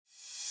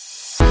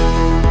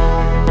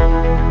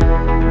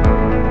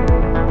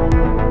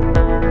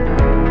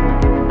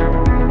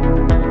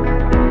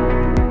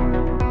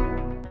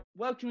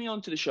Welcoming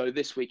on to the show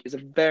this week is a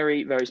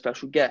very, very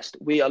special guest.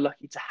 We are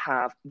lucky to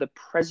have the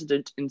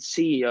president and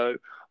CEO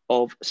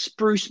of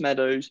Spruce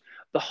Meadows,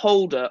 the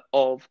holder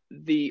of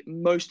the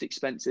most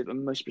expensive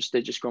and most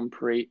prestigious Grand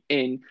Prix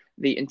in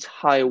the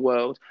entire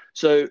world.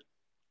 So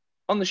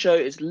on the show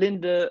is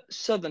Linda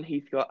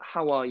Southern-Heathcott.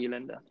 How are you,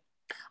 Linda?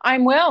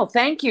 I'm well.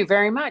 Thank you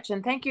very much.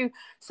 And thank you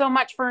so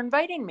much for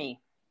inviting me.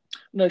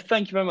 No,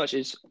 thank you very much.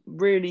 It's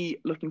really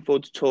looking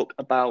forward to talk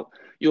about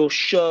your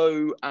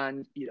show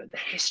and the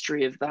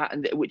history of that,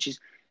 and which is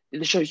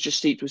the show's just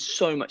steeped with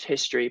so much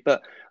history.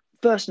 But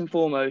first and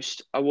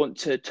foremost, I want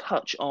to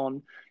touch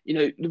on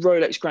the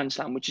Rolex Grand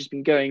Slam, which has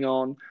been going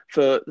on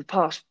for the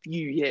past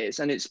few years,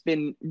 and it's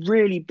been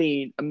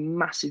a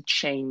massive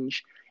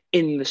change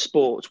in the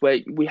sport where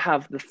we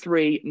have the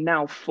three,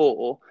 now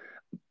four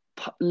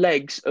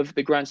legs of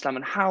the Grand Slam.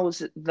 And how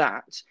is it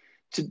that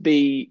to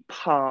be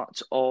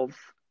part of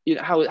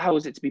how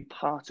is it to be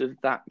part of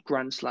that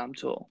Grand Slam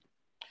tour?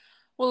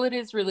 Well, it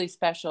is really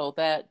special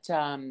that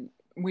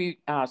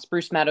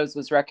Spruce Meadows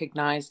was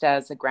recognized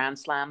as a Grand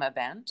Slam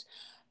event.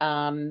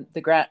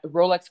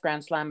 Rolex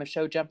Grand Slam of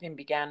show jumping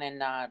began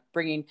in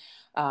bringing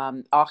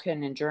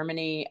Aachen in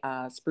Germany,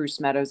 Spruce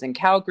Meadows in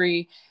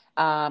Calgary,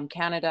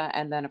 Canada,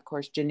 and then, of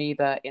course,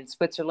 Geneva in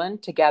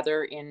Switzerland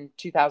together in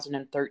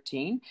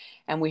 2013.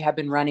 And we have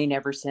been running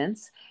ever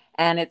since.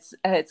 And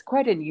it's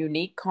quite a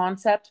unique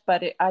concept,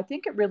 but I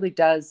think it really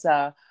does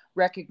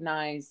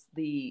recognize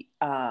the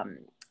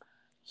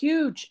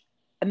huge,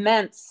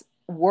 immense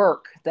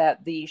work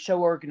that the show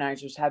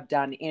organizers have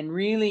done in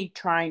really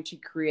trying to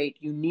create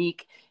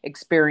unique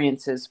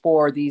experiences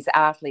for these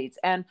athletes,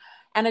 and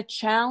a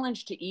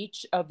challenge to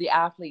each of the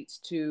athletes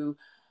to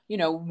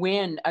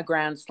win a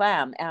Grand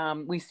Slam.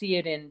 We see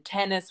it in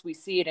tennis, we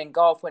see it in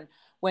golf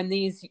when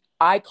these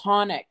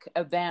iconic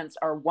events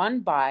are won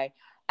by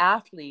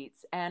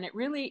athletes, and it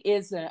really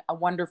is a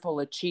wonderful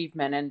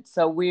achievement. And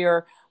so we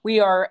are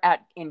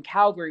in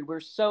Calgary. We're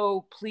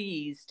so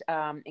pleased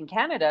in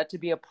Canada to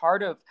be a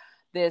part of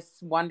this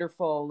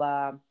wonderful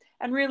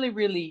and really,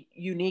 really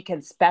unique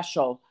and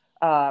special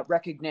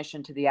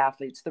recognition to the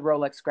athletes, the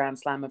Rolex Grand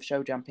Slam of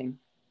show jumping.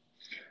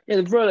 Yeah,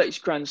 the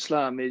Rolex Grand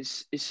Slam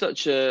is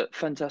such a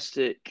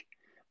fantastic,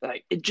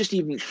 just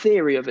even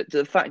theory of it.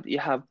 The fact that you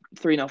have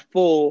three, now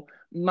four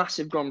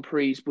massive Grand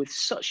Prix with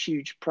such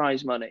huge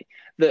prize money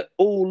that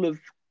all of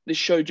the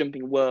show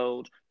jumping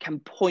world can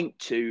point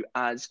to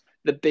as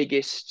the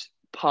biggest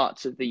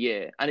parts of the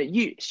year. And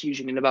it's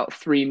usually in about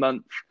 3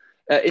 month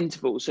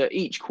intervals. So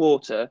each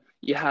quarter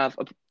you have,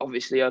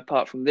 obviously,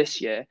 apart from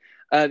this year,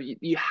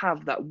 you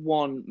have that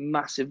one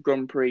massive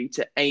Grand Prix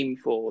to aim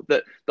for,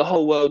 that the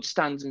whole world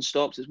stands and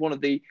stops. It's one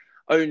of the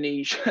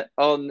only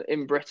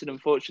in Britain,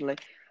 unfortunately.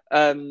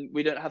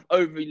 We don't have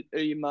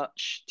overly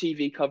much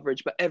TV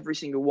coverage, but every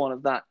single one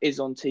of that is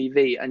on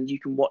TV, and you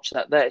can watch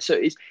that there. So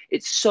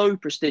it's so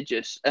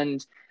prestigious,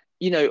 and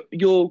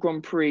your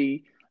Grand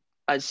Prix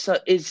as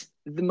such is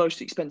the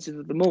most expensive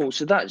of them all.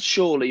 So that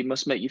surely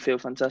must make you feel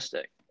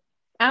fantastic.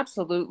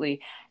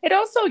 Absolutely. It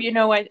also,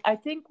 I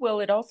think, Will,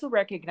 it also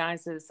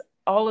recognizes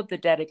all of the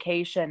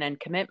dedication and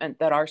commitment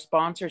that our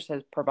sponsors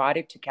have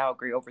provided to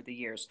Calgary over the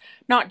years,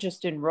 not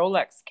just in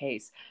Rolex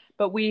case,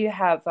 but we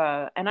have,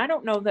 and I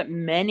don't know that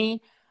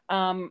many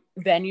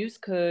venues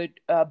could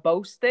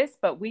boast this,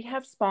 but we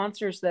have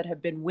sponsors that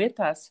have been with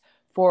us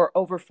for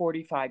over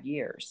 45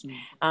 years.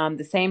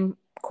 The same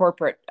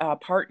corporate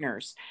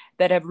partners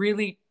that have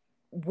really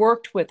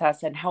worked with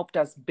us and helped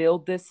us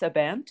build this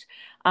event.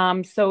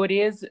 So it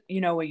is,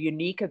 a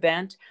unique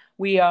event.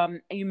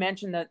 You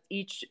mentioned that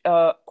each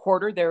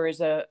quarter there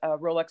is a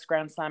Rolex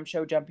Grand Slam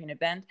show jumping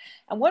event.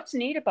 And what's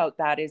neat about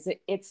that is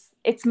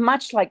it's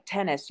much like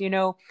tennis.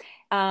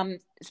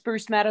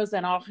 Spruce Meadows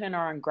and Aachen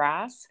are on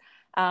grass.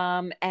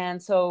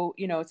 And so,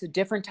 it's a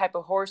different type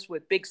of horse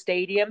with big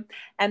stadium.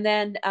 And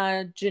then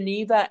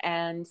Geneva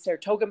and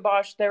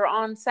Sertogenbosch, they're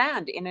on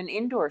sand in an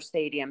indoor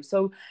stadium.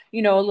 So, a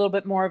little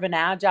bit more of an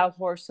agile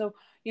horse. So,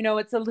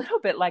 it's a little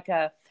bit like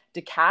a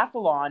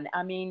decathlon.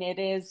 I mean, it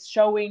is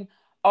showing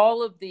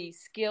all of the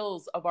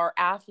skills of our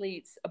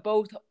athletes,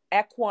 both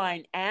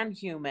equine and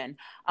human,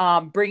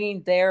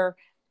 bringing their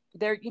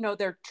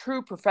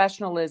true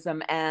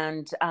professionalism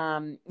and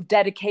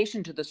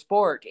dedication to the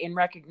sport in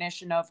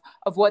recognition of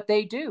what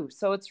they do.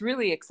 So it's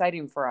really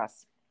exciting for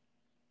us.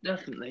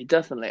 Definitely.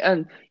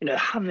 And,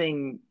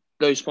 having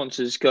those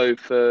sponsors go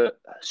for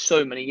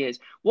so many years,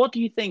 what do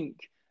you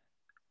think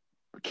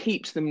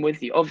keeps them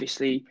with you?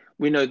 Obviously,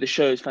 we know the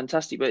show is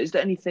fantastic, but is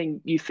there anything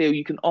you feel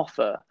you can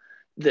offer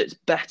that's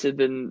better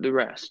than the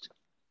rest?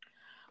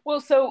 Well,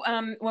 so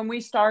when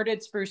we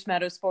started Spruce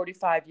Meadows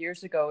 45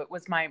 years ago, it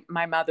was my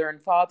mother and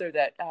father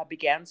that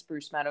began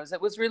Spruce Meadows.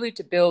 It was really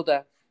to build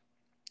a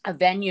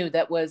venue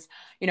that was,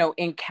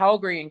 in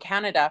Calgary in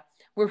Canada.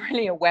 We're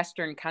really a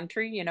Western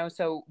country,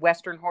 so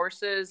Western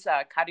horses,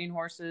 cutting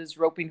horses,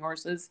 roping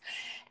horses.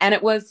 And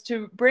it was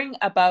to bring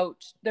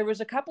about, there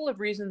was a couple of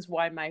reasons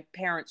why my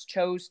parents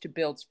chose to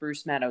build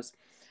Spruce Meadows.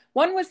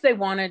 One was they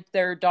wanted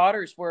their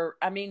daughters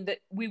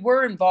we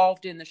were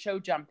involved in the show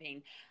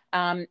jumping.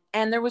 And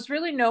there was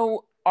really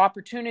no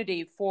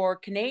opportunity for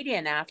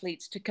Canadian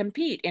athletes to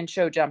compete in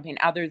show jumping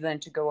other than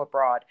to go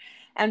abroad.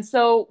 And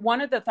so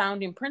one of the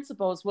founding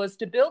principles was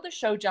to build a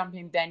show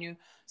jumping venue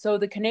so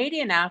the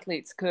Canadian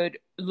athletes could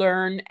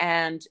learn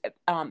and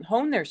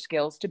hone their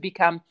skills to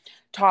become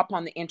top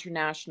on the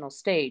international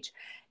stage.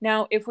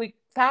 Now, if we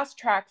fast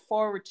track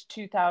forward to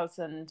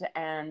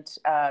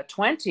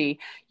 2020,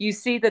 you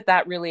see that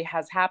that really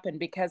has happened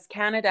because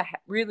Canada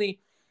really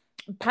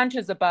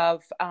punches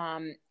above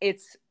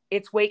its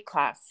weight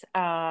class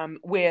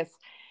with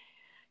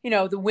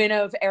the win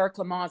of Eric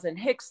Lamaze and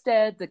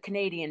Hickstead, the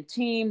Canadian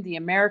team, the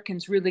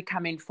Americans really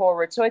coming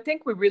forward. So I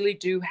think we really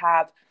do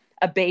have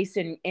a base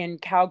in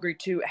Calgary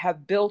to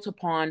have built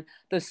upon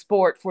the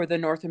sport for the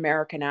North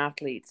American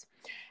athletes.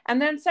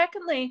 And then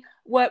secondly,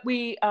 what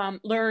we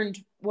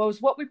learned was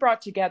what we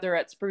brought together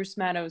at Spruce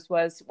Meadows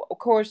was, of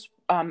course,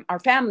 our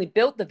family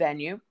built the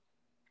venue.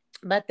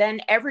 But then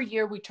every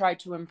year we tried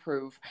to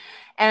improve,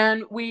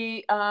 and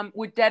we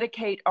would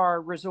dedicate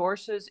our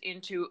resources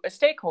into a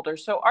stakeholder.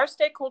 So our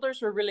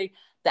stakeholders were really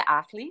the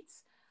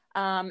athletes,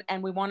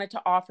 and we wanted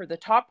to offer the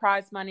top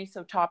prize money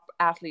so top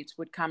athletes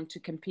would come to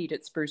compete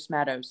at Spruce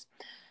Meadows.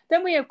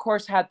 Then we, of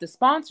course, had the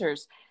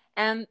sponsors,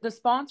 and the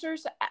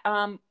sponsors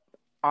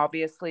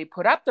obviously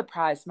put up the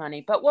prize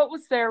money, but what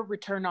was their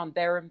return on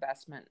their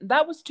investment?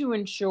 That was to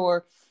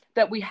ensure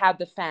that we had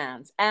the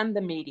fans and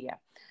the media.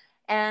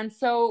 And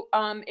so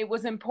it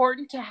was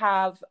important to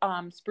have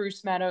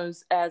Spruce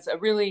Meadows as a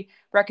really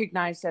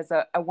recognized as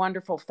a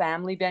wonderful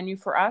family venue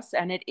for us.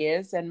 And it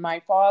is. And my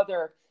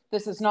father,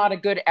 this is not a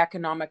good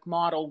economic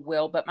model,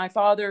 Will, but my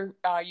father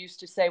used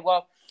to say,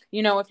 well,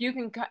 if you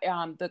can,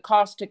 the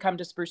cost to come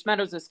to Spruce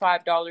Meadows is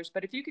 $5,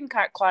 but if you can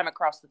climb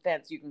across the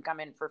fence, you can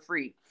come in for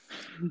free.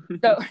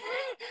 So,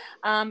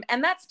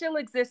 and that still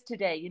exists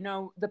today.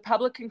 The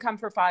public can come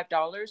for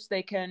 $5.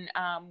 They can,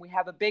 we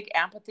have a big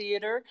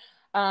amphitheater.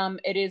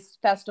 It is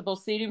festival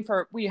seating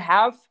we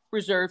have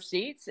reserved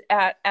seats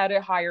at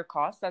a higher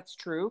cost. That's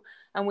true.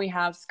 And we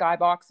have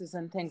skyboxes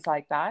and things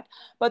like that.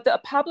 But the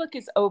public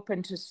is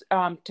open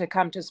to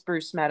come to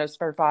Spruce Meadows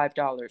for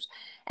 $5.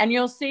 And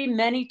you'll see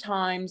many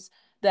times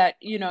that,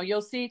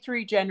 you'll see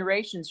 3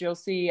 generations. You'll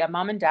see a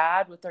mom and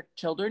dad with their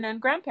children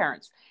and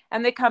grandparents,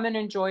 and they come and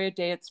enjoy a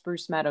day at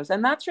Spruce Meadows.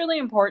 And that's really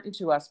important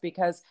to us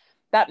because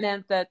that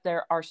meant that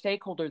our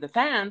stakeholder, the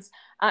fans,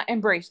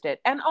 embraced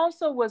it, and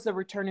also was a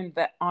return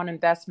on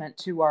investment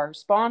to our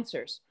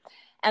sponsors.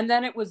 And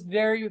then it was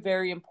very,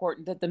 very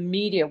important that the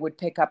media would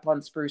pick up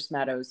on Spruce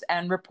Meadows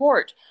and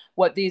report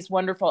what these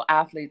wonderful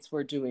athletes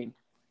were doing.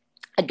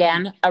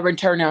 Again, a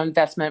return on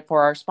investment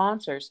for our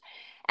sponsors.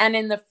 And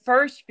in the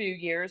first few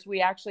years,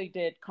 we actually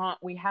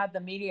we had the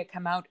media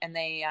come out, and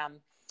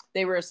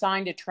they were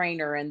assigned a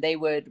trainer, and they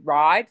would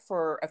ride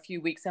for a few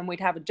weeks, and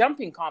we'd have a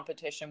jumping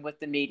competition with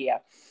the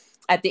media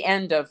at the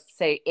end of,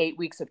 say, 8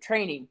 weeks of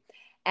training.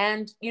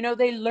 And,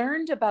 they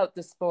learned about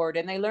the sport,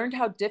 and they learned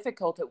how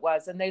difficult it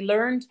was. And they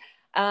learned,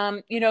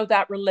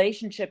 that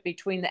relationship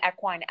between the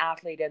equine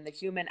athlete and the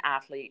human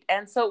athlete.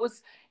 And so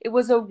it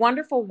was a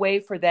wonderful way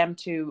for them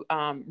to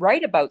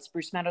write about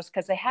Spruce Meadows,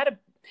 because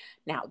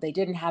now they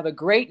didn't have a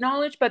great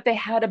knowledge, but they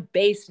had a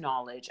base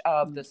knowledge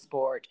of the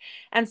sport.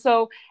 And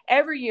so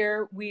every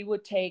year we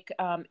would take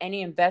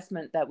any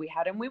investment that we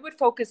had, and we would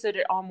focus it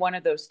on one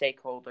of those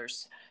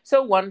stakeholders.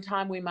 So one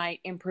time we might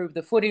improve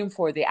the footing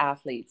for the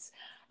athletes.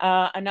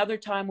 Another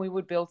time we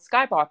would build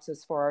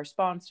skyboxes for our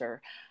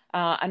sponsor.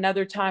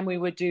 Another time we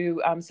would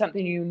do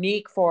something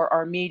unique for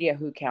our media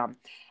who come.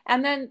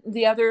 And then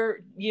the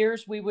other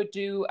years we would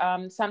do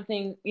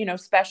something,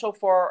 special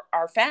for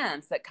our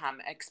fans that come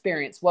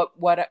experience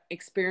what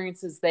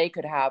experiences they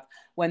could have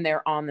when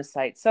they're on the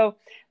site. So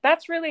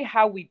that's really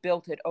how we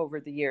built it over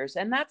the years.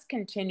 And that's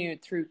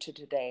continued through to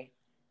today.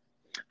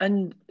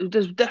 And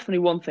there's definitely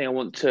one thing I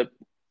want to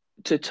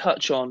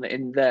touch on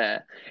in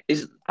there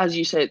is, as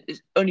you said,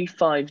 it's only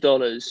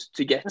 $5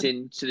 to get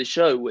into the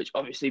show, which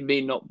obviously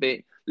me not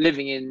being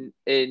living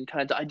in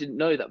Canada, I didn't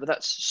know that, but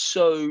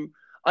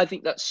I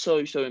think that's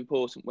so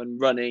important when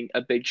running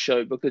a big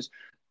show, because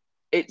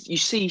you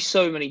see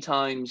so many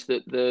times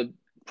that the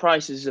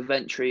prices of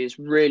entry is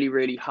really,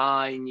 really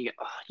high, and you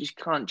just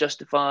can't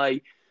justify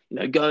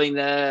going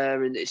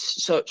there, and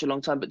it's such a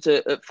long time. But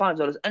at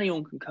 $5,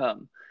 anyone can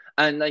come.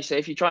 And they say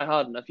if you try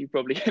hard enough, you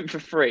probably get it for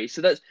free.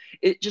 So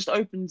it just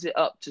opens it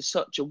up to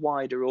such a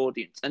wider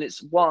audience. And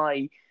it's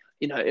why,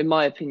 in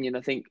my opinion,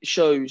 I think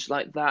shows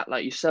like that,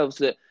 like yourselves,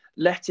 that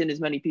let in as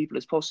many people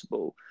as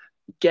possible,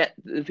 get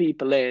the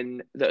people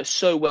in that are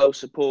so well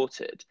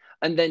supported,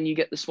 and then you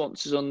get the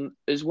sponsors on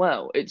as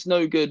well. It's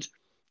no good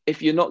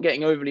if you're not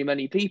getting overly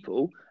many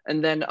people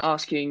and then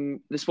asking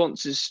the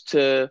sponsors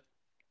to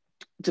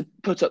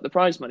put up the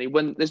prize money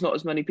when there's not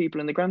as many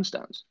people in the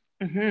grandstands.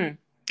 Mm-hmm.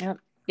 Yep.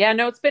 Yeah,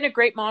 no, it's been a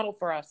great model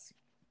for us.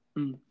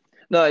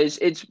 No,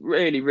 it's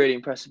really, really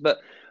impressive. But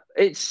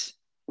it's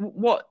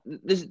what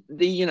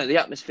the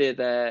atmosphere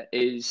there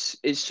is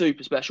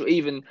super special.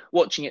 Even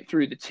watching it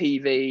through the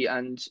TV,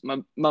 and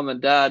my mum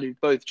and dad, who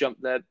both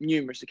jumped there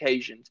numerous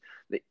occasions,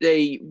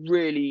 they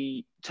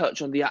really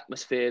touch on the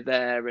atmosphere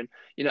there, and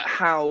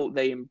how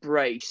they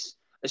embrace,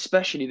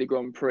 especially the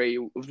Grand Prix,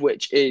 of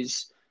which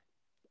is,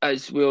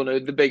 as we all know,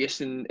 the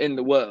biggest in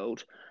the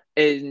world.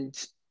 And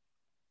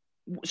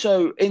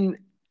so in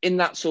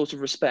that sort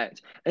of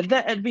respect, have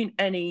there been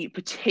any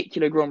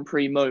particular Grand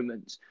Prix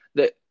moments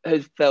that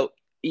have felt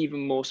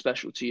even more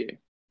special to you?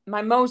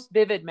 My most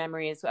vivid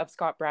memory is of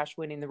Scott Brash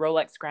winning the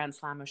Rolex Grand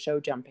Slam of show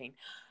jumping.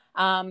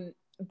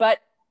 But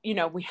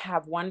we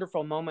have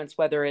wonderful moments,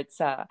 whether it's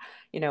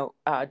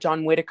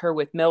John Whitaker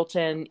with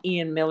Milton,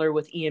 Ian Miller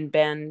with Ian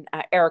Ben,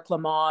 Eric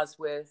Lamaze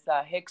with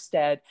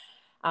Hickstead.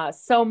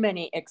 So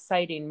many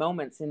exciting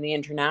moments in the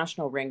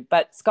international ring.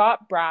 But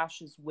Scott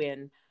Brash's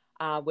win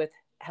with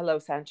Hello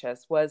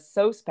Sanchez was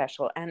so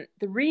special. And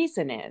the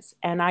reason is,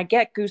 and I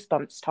get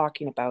goosebumps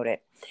talking about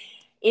it,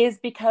 is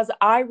because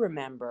I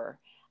remember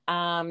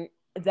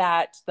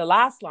that the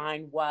last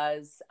line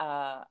was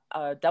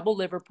a double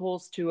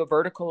Liverpools to a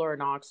vertical or an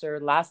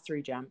oxer, last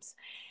three jumps.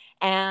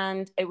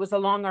 And it was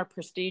along our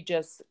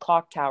prestigious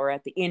clock tower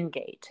at the in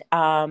gate.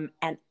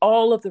 And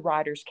all of the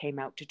riders came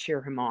out to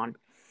cheer him on.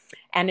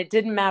 And it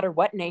didn't matter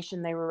what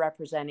nation they were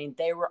representing.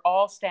 They were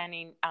all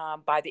standing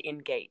by the in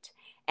gate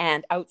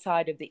and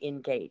outside of the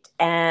in gate.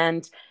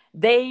 And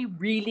they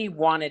really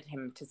wanted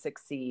him to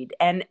succeed.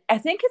 And I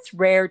think it's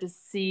rare to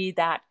see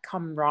that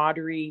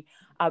camaraderie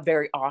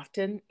very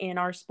often in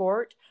our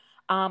sport.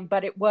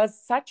 But it was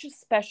such a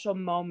special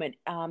moment.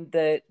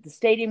 The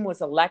stadium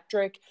was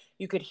electric.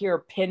 You could hear a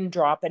pin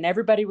drop and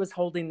everybody was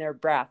holding their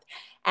breath.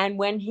 And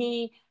when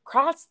he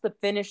crossed the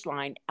finish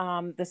line,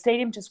 the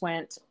stadium just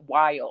went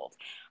wild.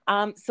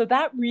 So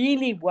that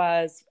really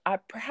was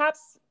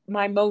perhaps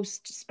my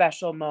most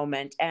special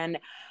moment. And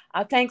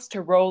thanks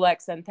to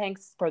Rolex and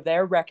thanks for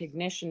their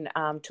recognition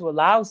to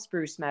allow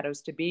Spruce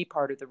Meadows to be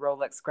part of the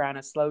Rolex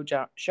Grand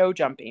show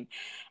jumping,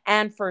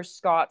 and for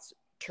Scott's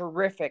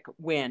terrific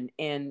win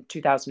in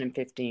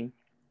 2015.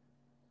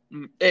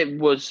 It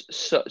was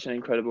such an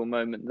incredible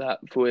moment. That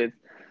with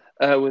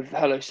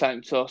Hello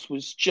Santos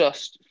was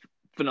just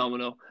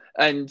phenomenal,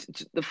 and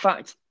the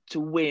fact to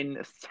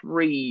win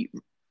three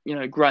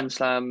Grand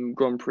Slam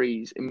Grand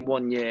Prix in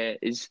 1 year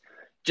is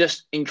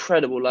just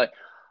incredible. Like,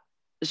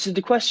 so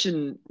the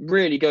question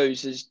really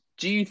goes is,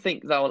 do you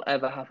think that will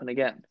ever happen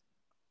again?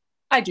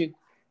 I do.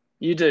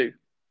 You do?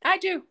 I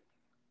do.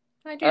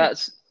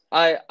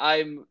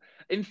 I'm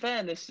in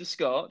fairness to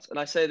Scott, and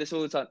I say this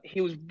all the time,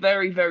 he was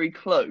very, very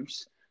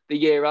close the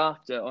year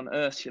after on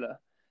Ursula.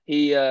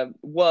 He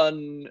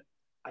won,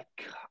 I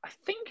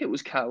think it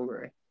was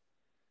Calgary.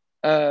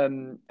 I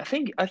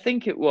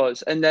think it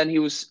was, and then he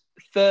was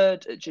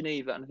third at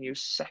Geneva, and he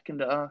was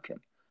second at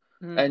Aachen.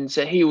 And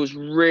so he was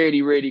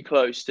really, really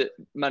close to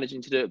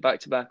managing to do it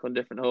back to back on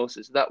different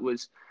horses. That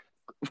was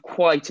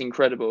quite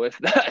incredible if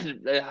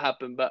that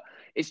happened. But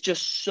it's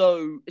just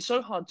it's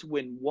so hard to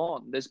win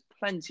one. There's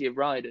plenty of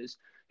riders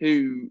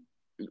who,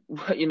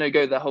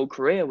 go their whole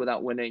career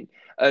without winning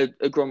a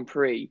Grand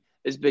Prix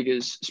as big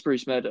as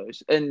Spruce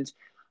Meadows. And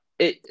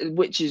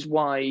which is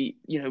why,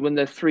 when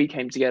the three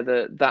came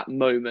together, that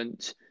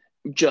moment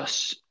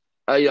just,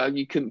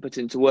 you couldn't put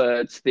into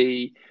words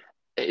the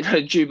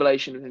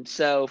jubilation of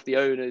himself, the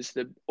owners,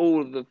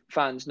 all of the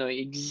fans knowing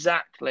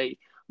exactly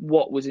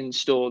what was in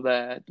store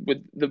there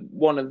with the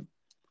one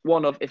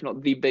of if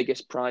not the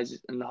biggest prize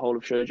in the whole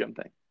of show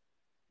jumping.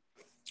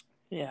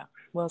 Yeah,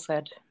 well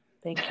said.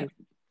 Thank you.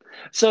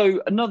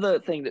 So another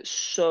thing that's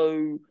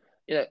so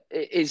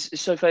is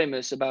so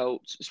famous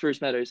about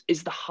Spruce Meadows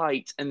is the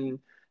height and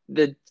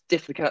the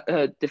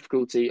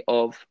difficulty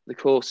of the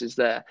courses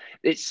there.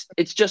 It's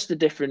just a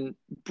different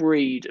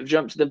breed of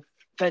jumps. The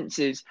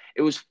fences,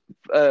 it was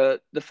the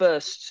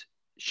first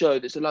show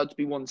that's allowed to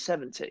be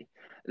 170,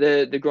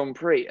 the Grand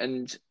Prix,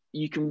 and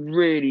you can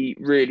really,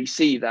 really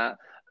see that.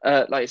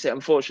 Like I said,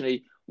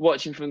 unfortunately,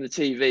 watching from the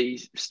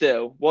TV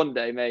still, one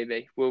day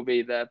maybe we'll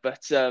be there,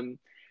 but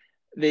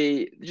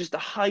the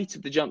height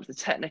of the jumps, the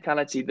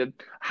technicality,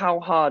 how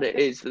hard it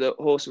is for the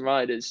horse and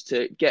riders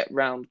to get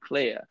round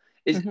clear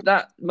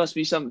that must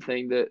be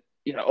something that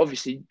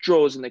obviously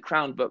draws in the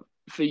crowd, but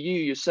for you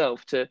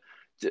yourself to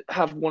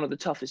have one of the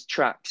toughest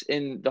tracks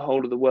in the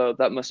whole of the world,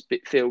 that must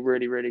feel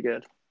really, really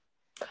good.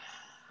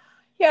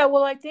 Yeah,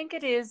 well, I think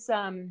it is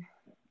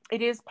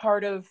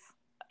part of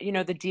the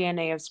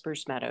DNA of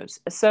Spruce Meadows.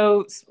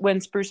 So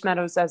when Spruce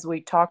Meadows, as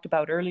we talked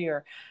about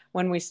earlier,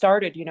 when we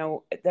started,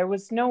 there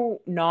was no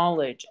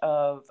knowledge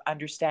of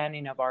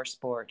understanding of our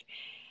sport.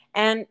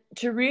 And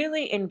to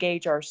really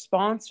engage our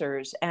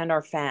sponsors and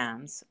our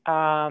fans,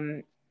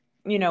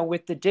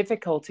 with the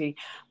difficulty,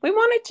 we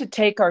wanted to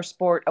take our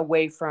sport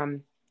away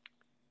from,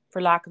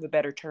 for lack of a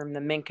better term,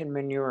 the mink and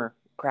manure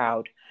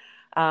crowd.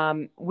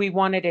 We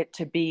wanted it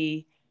to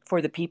be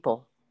for the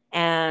people,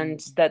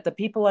 and that the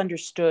people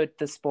understood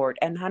the sport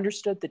and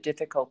understood the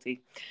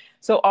difficulty.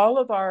 So all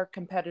of our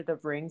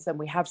competitive rings, and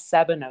we have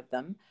 7 of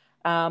them,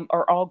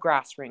 are all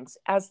grass rings.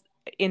 As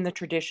in the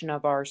tradition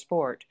of our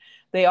sport.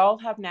 They all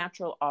have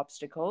natural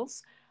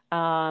obstacles,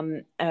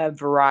 a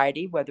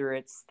variety, whether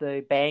it's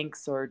the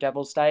banks or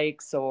devil's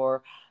dikes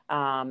or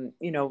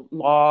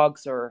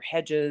logs or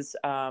hedges,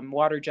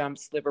 water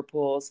jumps, liver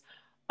pools,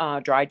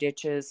 dry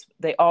ditches.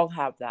 They all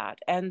have that.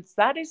 And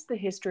that is the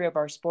history of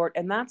our sport.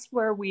 And that's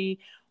where we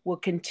will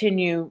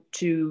continue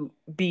to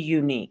be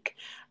unique,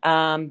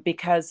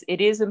 because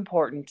it is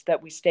important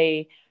that we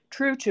stay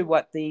true to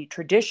what the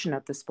tradition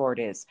of the sport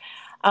is.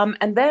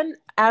 And then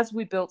as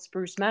we built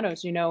Spruce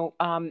Meadows,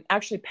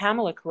 actually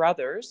Pamela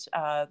Carruthers,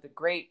 the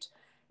great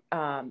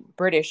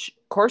British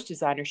course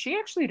designer, she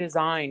actually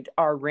designed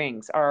our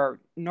rings, our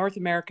North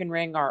American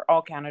ring, our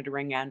All Canada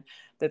ring, and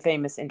the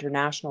famous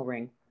international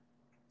ring.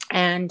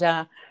 And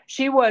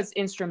she was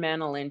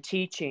instrumental in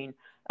teaching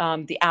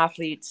the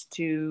athletes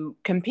to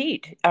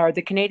compete, or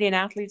the Canadian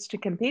athletes to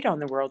compete on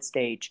the world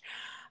stage.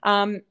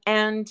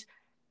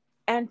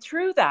 And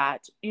through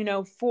that,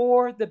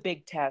 for the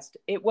big test,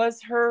 it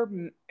was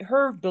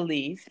her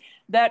belief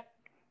that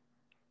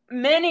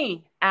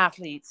many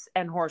athletes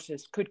and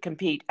horses could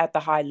compete at the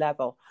high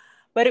level,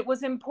 but it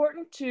was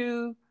important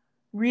to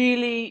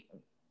really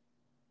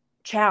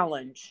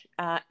challenge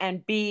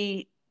and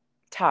be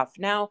tough.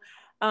 Now,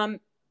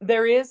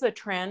 there is a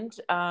trend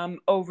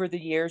over the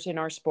years in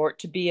our sport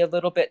to be a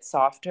little bit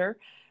softer,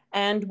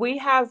 and we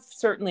have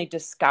certainly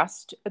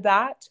discussed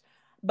that,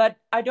 but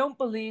I don't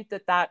believe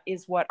that that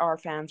is what our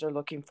fans are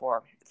looking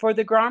for. For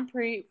the Grand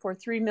Prix, for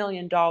 $3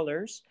 million,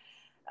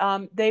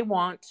 they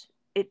want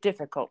it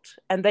difficult,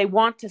 and they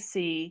want to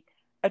see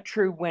a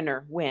true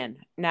winner win.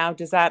 Now,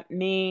 does that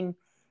mean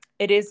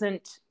it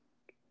isn't?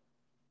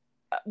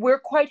 We're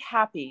quite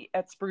happy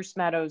at Spruce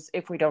Meadows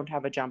if we don't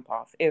have a jump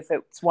off, if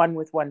it's one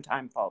with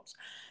one-time faults.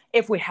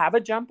 If we have a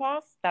jump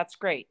off, that's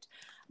great.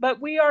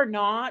 But we are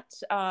not,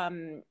 I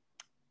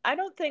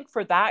don't think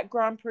for that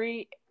Grand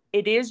Prix,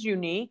 it is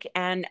unique.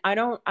 And I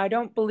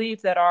don't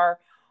believe that our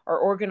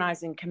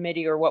organizing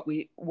committee, or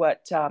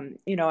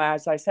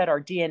as I said,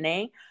 our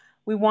DNA,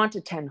 we want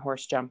a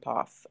 10-horse jump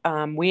off.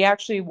 We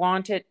actually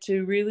want it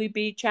to really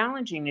be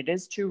challenging. It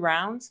is 2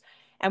 rounds,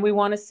 and we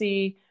want to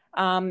see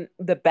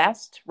the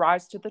best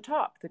rise to the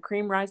top, the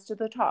cream rise to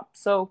the top.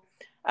 So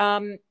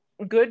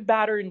good,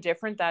 bad, or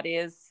indifferent, that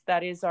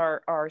is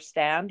our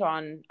stand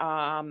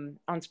on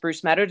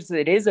Spruce Meadows.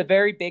 It is a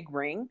very big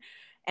ring,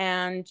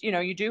 and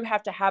you do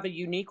have to have a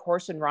unique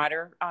horse and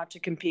rider to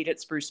compete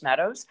at Spruce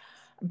Meadows.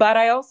 But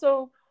I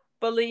also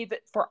believe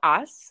that for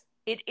us,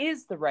 it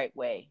is the right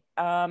way,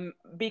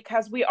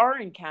 because we are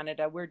in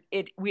Canada.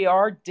 We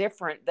are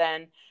different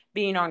than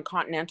being on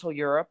continental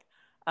Europe.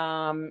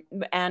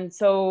 And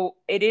so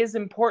it is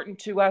important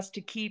to us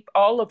to keep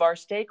all of our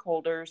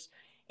stakeholders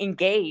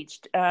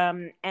engaged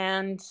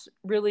and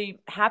really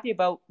happy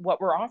about what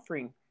we're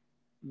offering.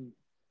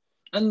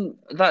 And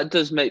that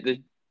does make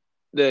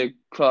the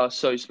class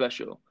so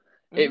special.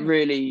 It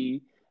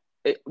really,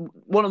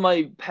 one of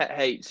my pet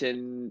hates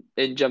in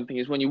jumping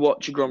is when you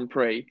watch a Grand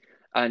Prix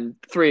and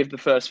 3 of the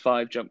first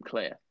 5 jump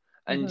clear.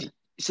 And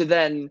so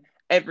then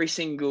every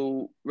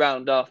single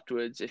round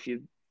afterwards, if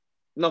you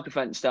knock a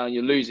fence down,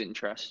 you lose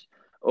interest.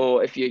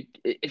 Or if you're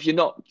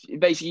not,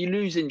 basically you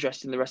lose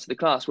interest in the rest of the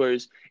class.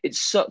 Whereas it's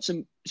such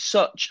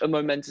a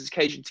momentous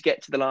occasion to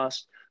get to the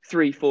last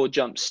 3-4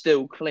 jumps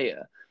still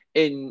clear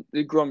in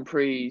the Grand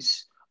Prix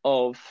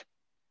of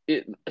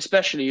it,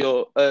 especially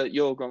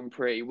your Grand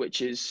Prix,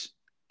 which is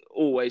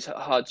always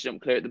hard to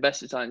jump clear at the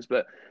best of times.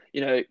 But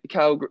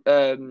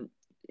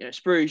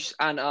Spruce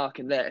and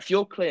Arkin there, if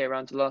you're clear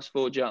around the last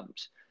 4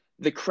 jumps,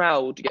 the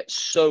crowd gets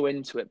so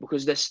into it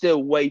because they're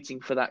still waiting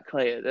for that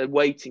clear. They're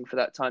waiting for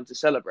that time to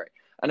celebrate.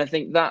 And I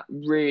think that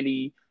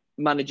really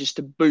manages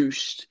to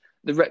boost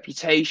the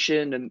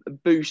reputation and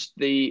boost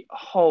the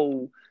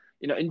whole,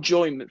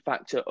 enjoyment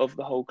factor of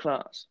the whole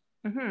class.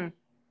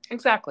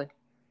 Exactly.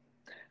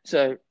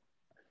 So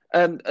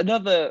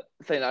another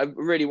thing I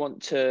really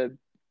want to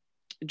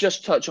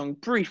just touch on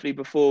briefly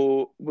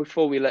before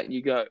we let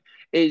you go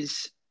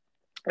is,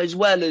 as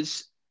well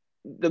as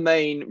the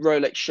main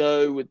Rolex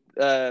show with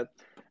the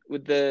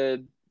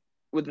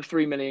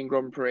 3 million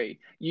Grand Prix,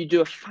 you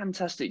do a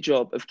fantastic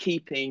job of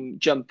keeping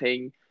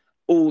jumping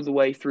all the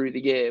way through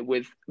the year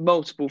with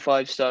multiple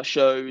 5-star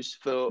shows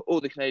for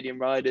all the Canadian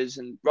riders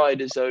and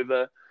riders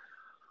over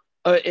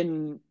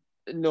in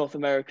North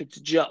America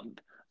to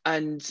jump.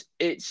 And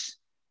it's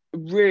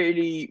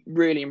really,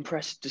 really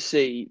impressive to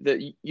see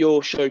that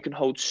your show can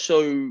hold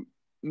so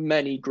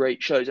many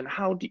great shows. And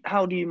how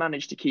do you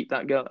manage to keep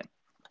that going?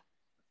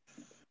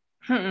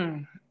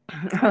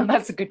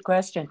 That's a good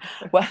question.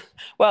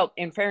 Well,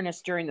 in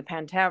fairness, during the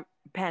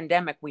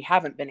pandemic, we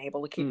haven't been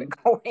able to keep it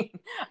going.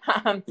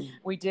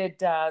 We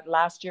did,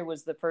 last year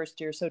was the first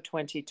year. So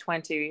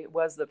 2020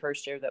 was the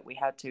first year that we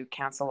had to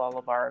cancel all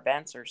of our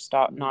events or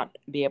not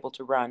be able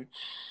to run.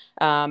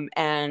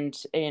 And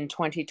in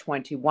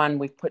 2021,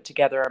 we've put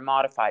together a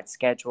modified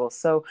schedule.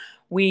 So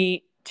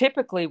we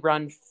typically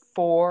run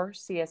 4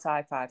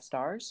 CSI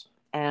 5-stars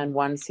and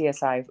 1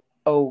 CSI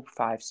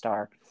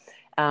 5-star.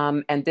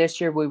 And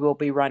this year we will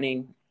be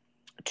running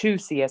 2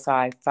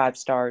 CSI 5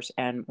 stars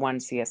and 1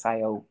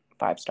 CSIO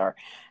 5 star,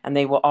 and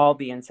they will all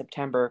be in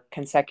September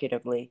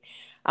consecutively.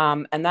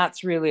 And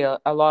that's really a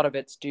lot of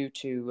it's due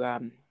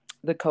to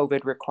the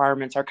COVID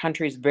requirements. Our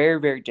country is very,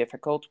 very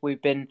difficult.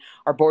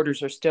 Our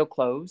borders are still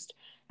closed.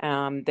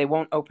 They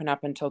won't open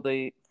up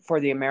for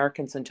the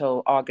Americans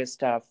until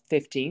August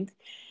 15th,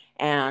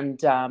 and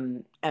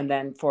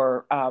then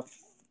for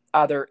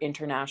other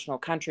international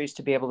countries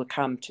to be able to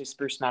come to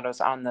Spruce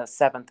Meadows on the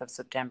 7th of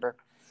September.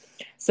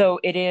 So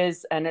it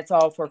is, and it's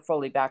all for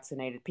fully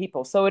vaccinated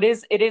people. So it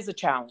is a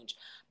challenge.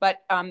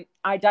 But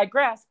I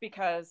digress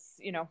because,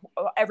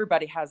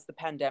 everybody has the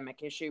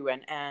pandemic issue,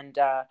 and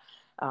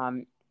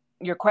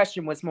your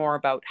question was more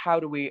about how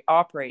do we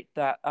operate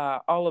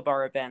all of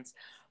our events.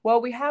 Well,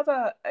 we have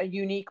a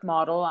unique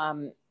model,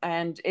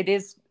 and it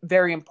is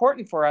very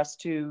important for us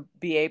to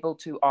be able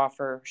to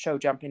offer show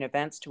jumping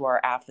events to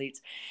our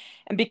athletes.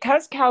 And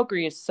because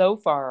Calgary is so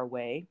far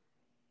away,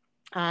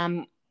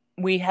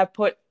 we have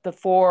put the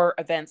 4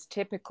 events,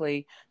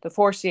 typically the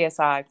 4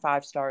 CSI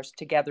 5 stars,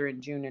 together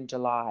in June and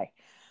July.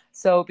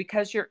 So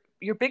because your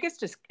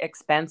biggest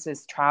expense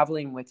is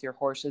traveling with your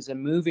horses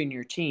and moving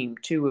your team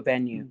to a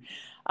venue.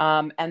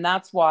 And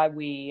that's why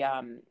we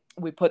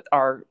put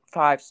our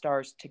 5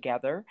 stars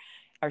together,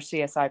 our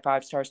CSI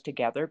 5 stars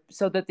together,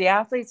 so that the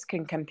athletes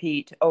can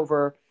compete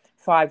over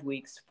 5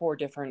 weeks, 4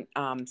 different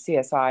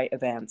CSI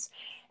events.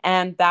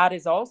 And that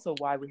is also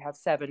why we have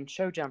 7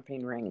 show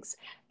jumping rings,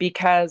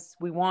 because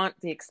we want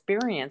the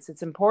experience.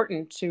 It's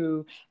important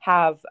to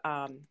have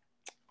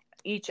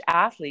each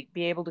athlete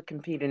be able to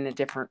compete in a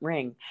different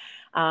ring.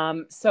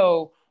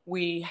 So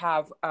we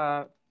have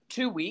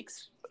 2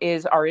 weeks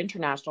is our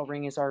international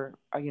ring, is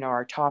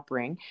our top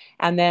ring.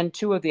 And then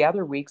 2 of the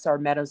other weeks, our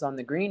Meadows on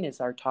the Green is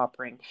our top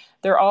ring.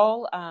 They're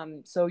all,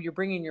 so you're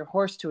bringing your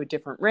horse to a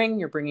different ring.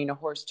 You're bringing a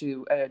horse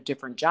to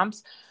different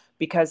jumps,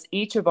 because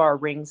each of our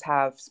rings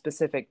have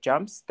specific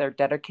jumps. They're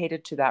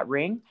dedicated to that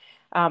ring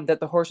that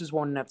the horses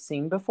won't have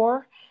seen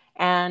before.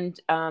 And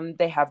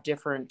they have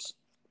different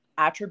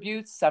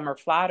attributes. Some are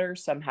flatter,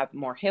 some have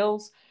more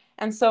hills.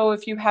 And so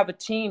if you have a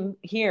team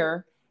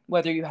here,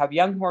 whether you have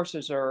young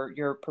horses or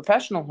your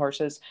professional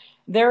horses,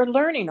 they're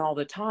learning all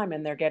the time,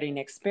 and they're getting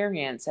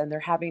experience, and they're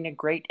having a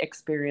great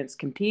experience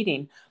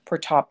competing for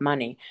top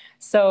money.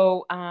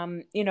 So,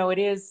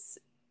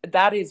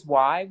 that is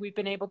why we've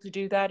been able to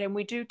do that. And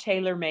we do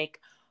tailor make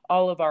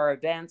all of our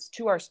events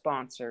to our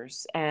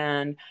sponsors,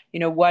 and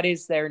what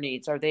is their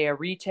needs. Are they a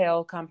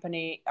retail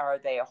company? Are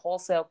they a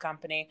wholesale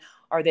company?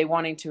 Are they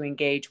wanting to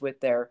engage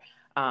with their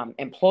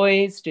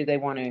employees? Do they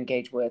want to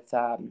engage with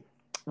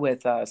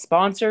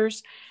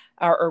sponsors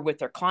or with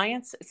their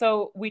clients?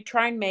 So we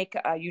try and make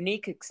a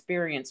unique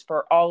experience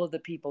for all of the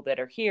people that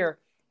are here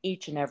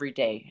each and every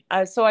day.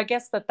 So I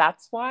guess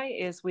that's why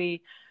is we're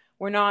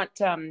not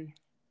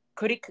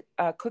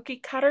cookie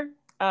cutter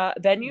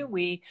venue.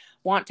 We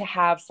want to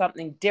have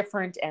something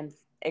different and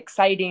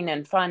exciting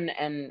and fun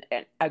and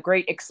a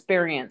great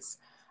experience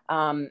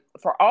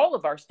for all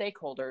of our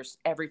stakeholders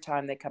every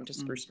time they come to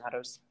Spruce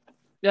Meadows.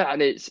 Yeah,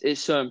 and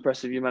it's so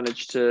impressive you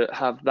managed to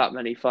have that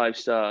many 5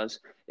 stars.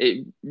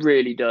 It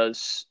really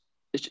does,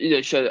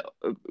 show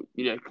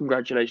that,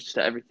 congratulations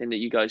to everything that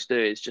you guys do.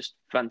 It's just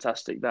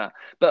fantastic that.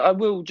 But I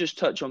will just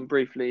touch on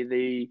briefly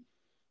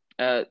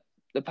the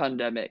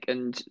pandemic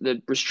and the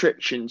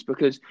restrictions,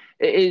 because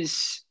it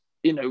is,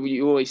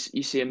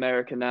 you see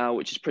America now,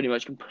 which is pretty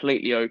much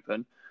completely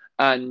open,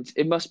 and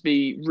it must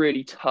be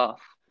really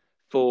tough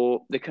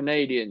for the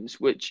Canadians,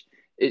 which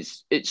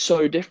it's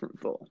so different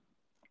for.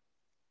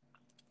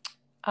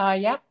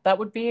 Yeah, that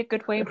would be a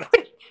good way of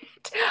putting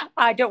it.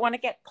 I don't want to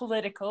get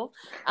political.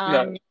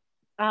 No.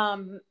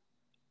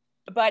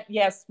 But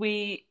yes,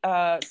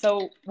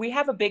 so we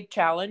have a big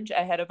challenge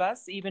ahead of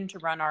us, even to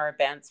run our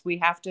events. We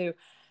have to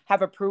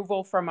have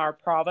approval from our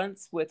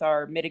province with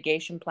our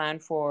mitigation plan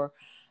for,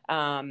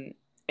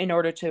 in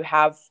order to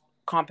have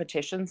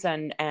competitions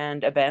and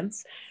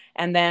events.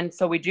 And then,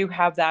 so we do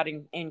have that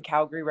in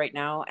Calgary right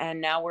now.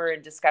 And now we're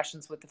in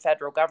discussions with the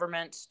federal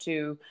government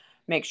to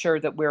make sure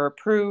that we're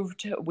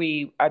approved.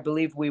 I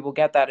believe we will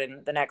get that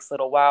in the next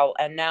little while.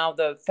 And now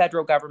the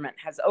federal government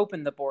has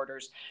opened the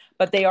borders,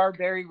 but they are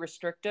very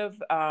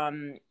restrictive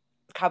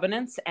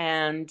covenants.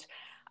 And,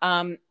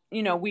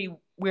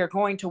 we're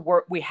going to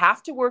work, we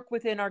have to work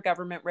within our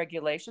government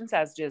regulations,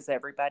 as does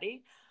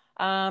everybody.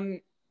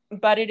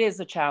 But it is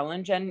a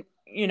challenge. And,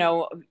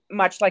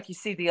 much like you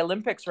see the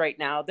Olympics right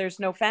now, there's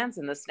no fans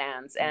in the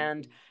stands.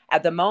 And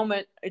at the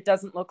moment, it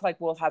doesn't look like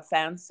we'll have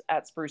fans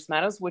at Spruce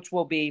Meadows, which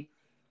will be,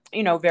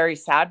 very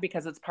sad,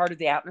 because it's part of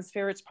the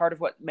atmosphere. It's part of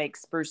what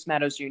makes Spruce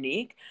Meadows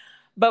unique.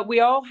 But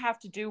we all have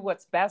to do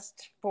what's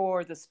best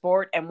for the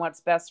sport and what's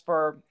best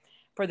for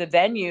the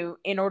venue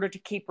in order to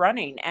keep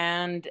running.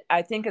 And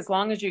I think as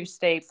long as you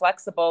stay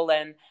flexible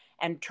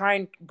and try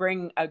and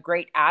bring a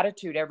great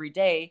attitude every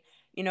day,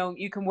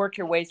 you can work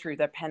your way through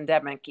the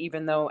pandemic,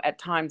 even though at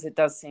times it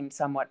does seem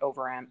somewhat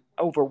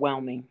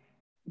overwhelming.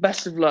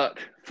 Best of luck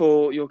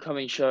for your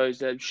coming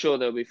shows. I'm sure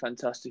they'll be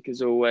fantastic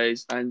as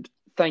always. And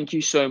thank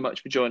you so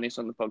much for joining us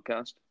on the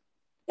podcast.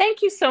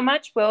 Thank you so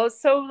much, Will.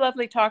 It's so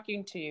lovely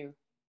talking to you.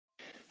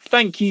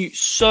 Thank you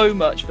so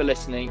much for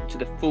listening to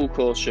the Full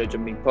Course Show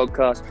Jumping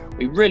podcast.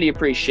 We really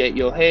appreciate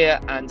you're here,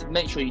 and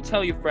make sure you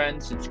tell your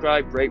friends,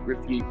 subscribe, rate,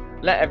 review,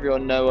 let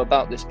everyone know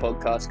about this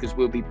podcast, because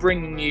we'll be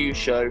bringing you a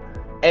show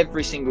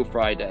every single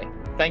Friday.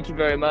 Thank you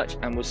very much,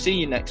 and we'll see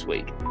you next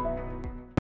week.